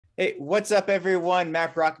Hey, what's up, everyone?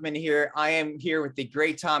 Matt Brockman here. I am here with the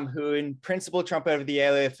great Tom Hooten, principal trumpet of the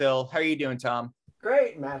ALFL. How are you doing, Tom?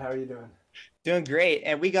 Great, Matt. How are you doing? Doing great.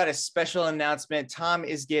 And we got a special announcement. Tom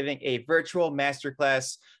is giving a virtual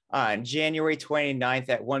masterclass on January 29th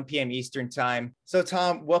at 1 p.m. Eastern Time. So,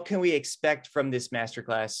 Tom, what can we expect from this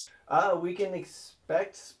masterclass? We can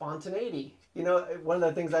expect spontaneity. One of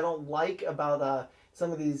the things I don't like about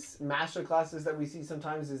some of these master classes that we see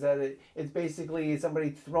sometimes is that it's basically somebody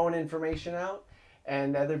throwing information out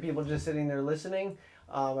and other people just sitting there listening.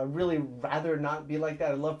 I'd really rather not be like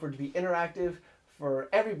that. I'd love for it to be interactive, for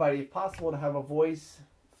everybody, if possible, to have a voice,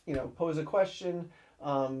 pose a question,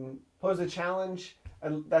 pose a challenge.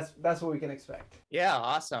 And that's what we can expect. Yeah,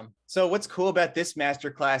 awesome. So what's cool about this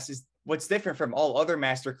masterclass is what's different from all other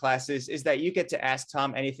master classes is that you get to ask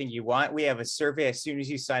Tom anything you want. We have a survey as soon as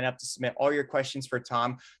you sign up to submit all your questions for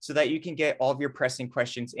Tom so that you can get all of your pressing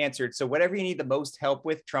questions answered. So whatever you need the most help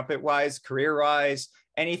with, trumpet wise, career wise,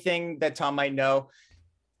 anything that Tom might know,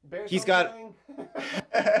 he's got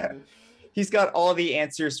he's got all the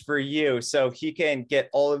answers for you. So he can get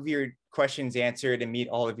all of your questions answered and meet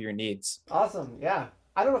all of your needs. Awesome. Yeah.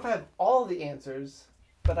 I don't know if I have all the answers,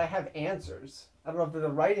 but I have answers. I don't know if they're the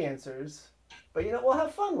right answers, but we'll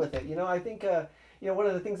have fun with it. I think one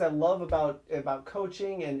of the ththings I love about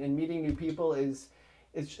coaching and meeting new people is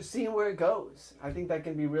just seeing where it goes. I think that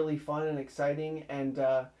can be really fun and exciting, and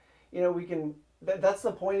we can. That's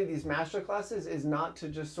the point of these master classes, is not to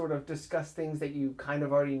just sort of discuss things that you kind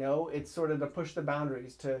of already know. It's sort of to push the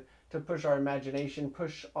boundaries, to push our imagination,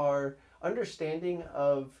 push our understanding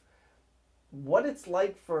of what it's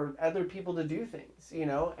like for other people to do things,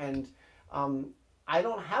 and I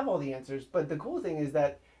don't have all the answers, but the cool thing is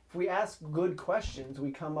that if we ask good questions, we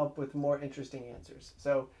come up with more interesting answers.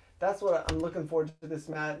 So that's what I'm looking forward to this,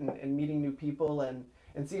 Matt, and meeting new people and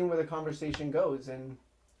seeing where the conversation goes. And,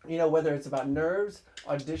 whether it's about nerves,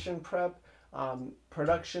 audition prep,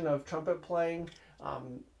 production of trumpet playing,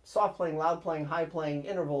 soft playing, loud playing, high playing,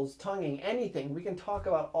 intervals, tonguing, anything, we can talk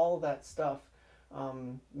about all that stuff.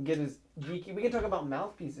 Get as geeky. We can talk about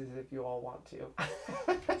mouthpieces if you all want to.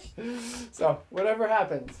 So whatever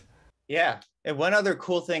happens. Yeah. And one other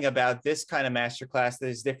cool thing about this kind of masterclass that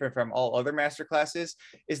is different from all other masterclasses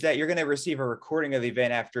is that you're going to receive a recording of the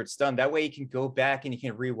event after it's done. That way you can go back and you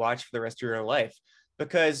can rewatch for the rest of your life.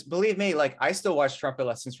 Because believe me, like I still watch trumpet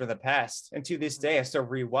lessons from the past. And to this day, I still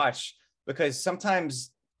rewatch because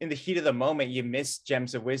sometimes in the heat of the moment, you miss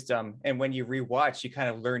gems of wisdom. And when you rewatch, you kind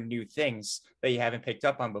of learn new things that you haven't picked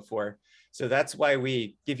up on before. So that's why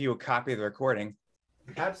we give you a copy of the recording.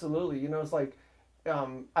 Absolutely. It's like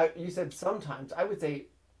you said sometimes. I would say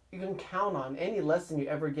you can count on any lesson you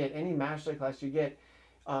ever get, any master class you get.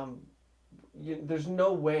 There's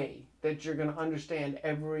no way that you're going to understand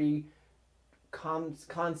every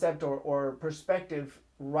concept or perspective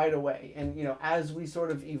right away. And as we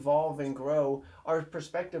sort of evolve and grow, our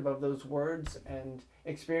perspective of those words and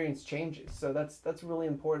experience changes. So that's really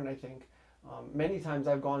important, I think. Many times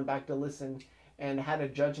I've gone back to listen and had a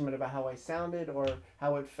judgment about how I sounded or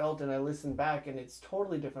how it felt, and I listened back and it's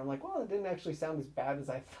totally different. I'm like, well, it didn't actually sound as bad as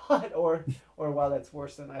I thought, or wow, that's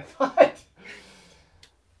worse than I thought.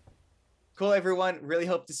 Cool, everyone. Really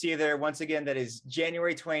hope to see you there. Once again, that is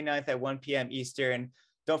January 29th at 1 p.m. Eastern.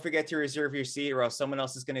 Don't forget to reserve your seat or else someone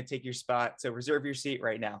else is going to take your spot. So reserve your seat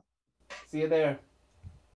right now. See you there.